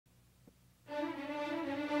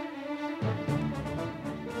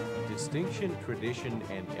Distinction, tradition,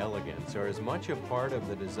 and elegance are as much a part of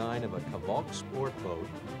the design of a Kavalk sport boat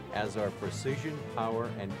as are precision, power,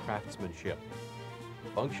 and craftsmanship.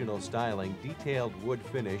 Functional styling, detailed wood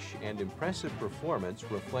finish, and impressive performance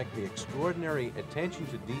reflect the extraordinary attention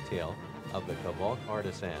to detail of the Kavalk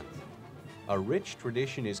artisans. A rich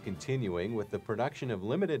tradition is continuing with the production of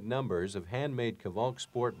limited numbers of handmade Kavalk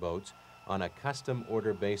sport boats on a custom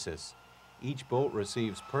order basis. Each boat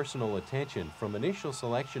receives personal attention from initial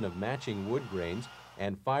selection of matching wood grains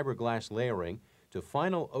and fiberglass layering to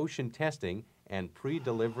final ocean testing and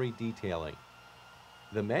pre-delivery detailing.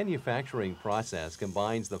 The manufacturing process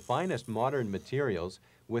combines the finest modern materials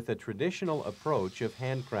with a traditional approach of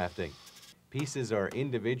handcrafting. Pieces are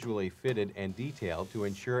individually fitted and detailed to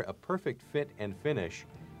ensure a perfect fit and finish,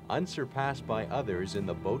 unsurpassed by others in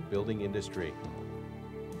the boat building industry.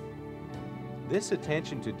 This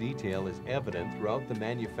attention to detail is evident throughout the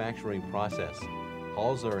manufacturing process.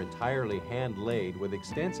 Hulls are entirely hand-laid with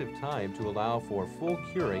extensive time to allow for full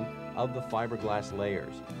curing of the fiberglass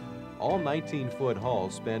layers. All 19-foot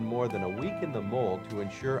hulls spend more than a week in the mold to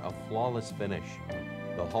ensure a flawless finish.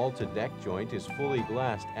 The hull-to-deck joint is fully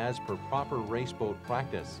glassed as per proper raceboat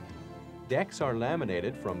practice. Decks are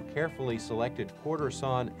laminated from carefully selected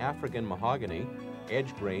quarter-sawn African mahogany,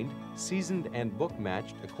 edge-grained, seasoned and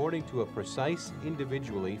book-matched according to a precise,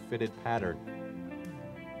 individually fitted pattern.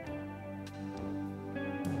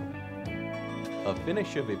 A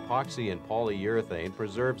finish of epoxy and polyurethane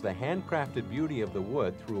preserves the handcrafted beauty of the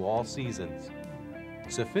wood through all seasons.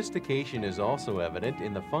 Sophistication is also evident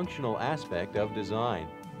in the functional aspect of design.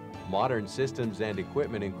 Modern systems and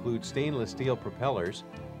equipment include stainless steel propellers,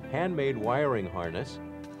 handmade wiring harness,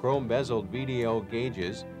 chrome-bezeled VDO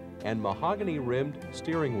gauges, and mahogany-rimmed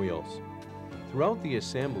steering wheels. Throughout the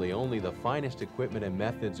assembly, only the finest equipment and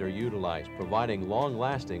methods are utilized, providing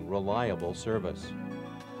long-lasting, reliable service.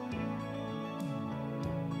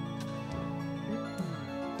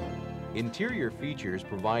 Interior features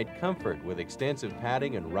provide comfort with extensive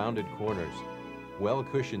padding and rounded corners.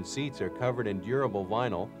 Well-cushioned seats are covered in durable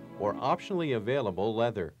vinyl or optionally available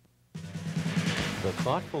leather. The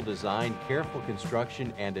thoughtful design, careful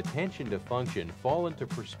construction, and attention to function fall into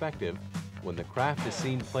perspective when the craft is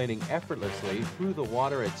seen planing effortlessly through the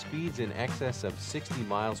water at speeds in excess of 60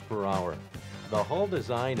 miles per hour. The hull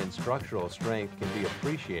design and structural strength can be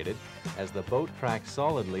appreciated as the boat tracks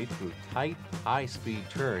solidly through tight, high-speed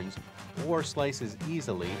turns or slices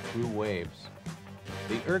easily through waves.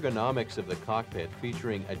 The ergonomics of the cockpit,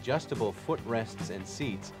 featuring adjustable footrests and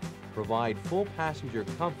seats, provide full passenger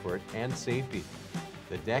comfort and safety.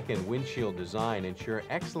 The deck and windshield design ensure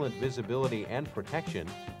excellent visibility and protection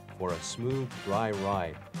for a smooth, dry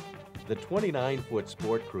ride. The 29-foot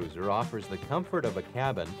sport cruiser offers the comfort of a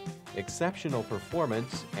cabin, exceptional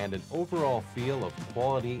performance, and an overall feel of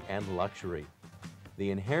quality and luxury.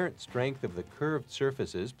 The inherent strength of the curved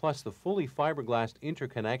surfaces plus the fully fiberglassed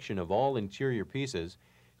interconnection of all interior pieces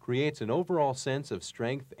creates an overall sense of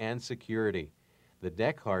strength and security. The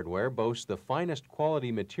deck hardware boasts the finest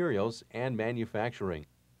quality materials and manufacturing.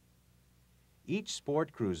 Each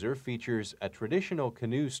sport cruiser features a traditional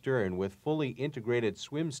canoe stern with fully integrated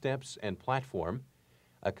swim steps and platform,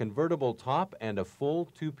 a convertible top, and a full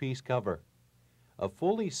two-piece cover. A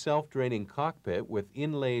fully self-draining cockpit with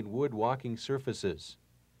inlaid wood walking surfaces.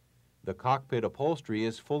 The cockpit upholstery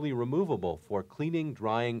is fully removable for cleaning,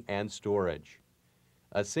 drying, and storage.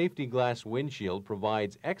 A safety glass windshield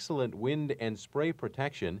provides excellent wind and spray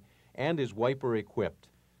protection and is wiper equipped.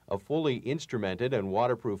 A fully instrumented and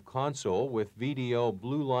waterproof console with VDO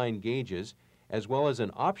blue line gauges, as well as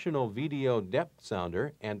an optional VDO depth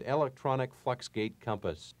sounder and electronic fluxgate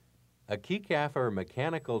compass. A keycapper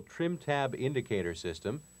mechanical trim tab indicator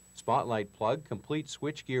system, spotlight plug, complete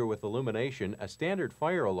switchgear with illumination, a standard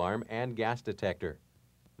fire alarm, and gas detector.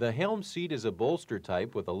 The helm seat is a bolster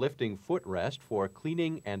type with a lifting footrest for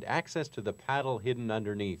cleaning and access to the paddle hidden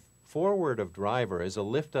underneath. Forward of driver is a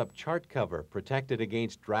lift-up chart cover protected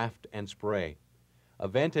against draft and spray. A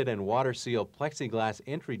vented and water-sealed plexiglass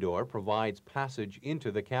entry door provides passage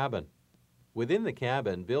into the cabin. Within the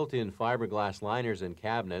cabin, built-in fiberglass liners and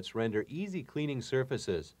cabinets render easy cleaning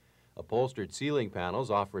surfaces. Upholstered ceiling panels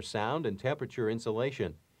offer sound and temperature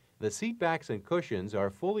insulation. The seat backs and cushions are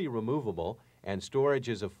fully removable and storage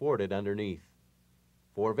is afforded underneath.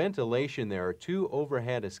 For ventilation, there are 2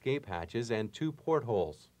 overhead escape hatches and 2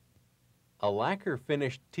 portholes. A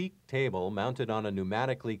lacquer-finished teak table mounted on a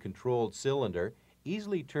pneumatically controlled cylinder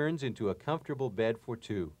easily turns into a comfortable bed for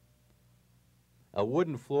 2. A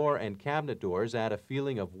wooden floor and cabinet doors add a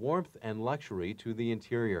feeling of warmth and luxury to the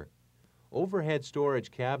interior. Overhead storage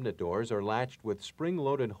cabinet doors are latched with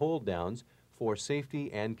spring-loaded hold-downs for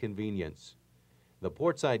safety and convenience. The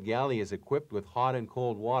portside galley is equipped with hot and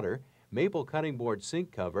cold water, maple cutting board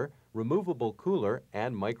sink cover, removable cooler,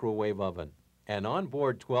 and microwave oven. An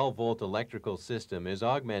onboard 12-volt electrical system is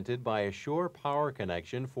augmented by a shore power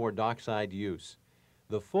connection for dockside use.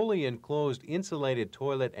 The fully enclosed insulated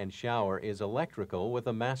toilet and shower is electrical with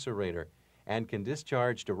a macerator and can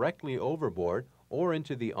discharge directly overboard or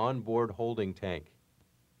into the onboard holding tank.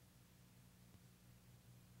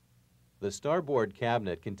 The starboard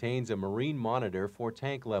cabinet contains a marine monitor for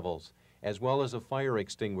tank levels, as well as a fire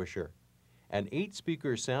extinguisher. An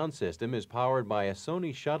 8-speaker sound system is powered by a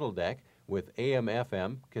Sony shuttle deck with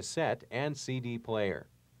AM/FM, cassette, and CD player.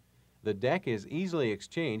 The deck is easily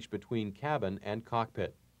exchanged between cabin and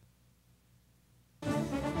cockpit.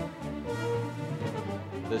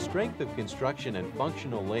 The strength of construction and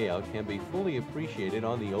functional layout can be fully appreciated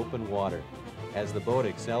on the open water. As the boat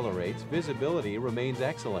accelerates, visibility remains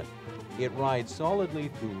excellent. It rides solidly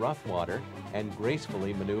through rough water and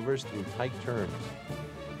gracefully maneuvers through tight turns.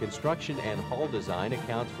 Construction and hull design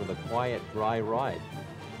accounts for the quiet, dry ride.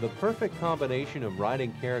 The perfect combination of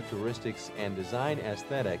riding characteristics and design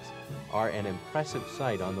aesthetics are an impressive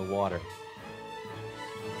sight on the water.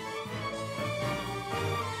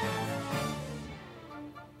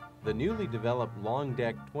 The newly developed long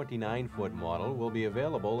deck 29-foot model will be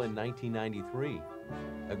available in 1993.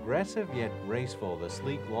 Aggressive yet graceful, the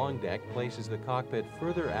sleek long deck places the cockpit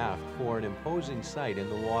further aft for an imposing sight in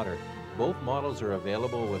the water. Both models are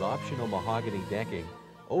available with optional mahogany decking,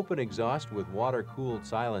 open exhaust with water-cooled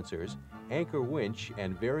silencers, anchor winch,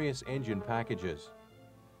 and various engine packages.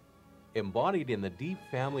 Embodied in the deep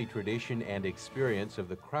family tradition and experience of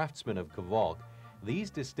the craftsmen of Kavalk,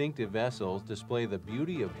 these distinctive vessels display the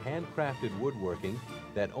beauty of handcrafted woodworking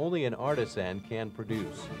that only an artisan can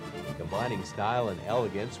produce. Combining style and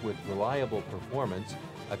elegance with reliable performance,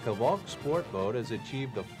 a Kavalk sport boat has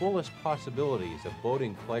achieved the fullest possibilities of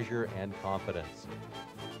boating pleasure and confidence.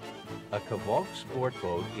 A Kavalk sport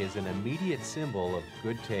boat is an immediate symbol of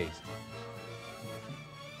good taste.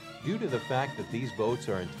 Due to the fact that these boats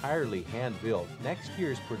are entirely hand-built, next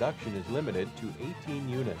year's production is limited to 18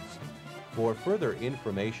 units. For further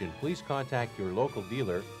information, please contact your local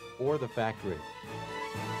dealer or the factory.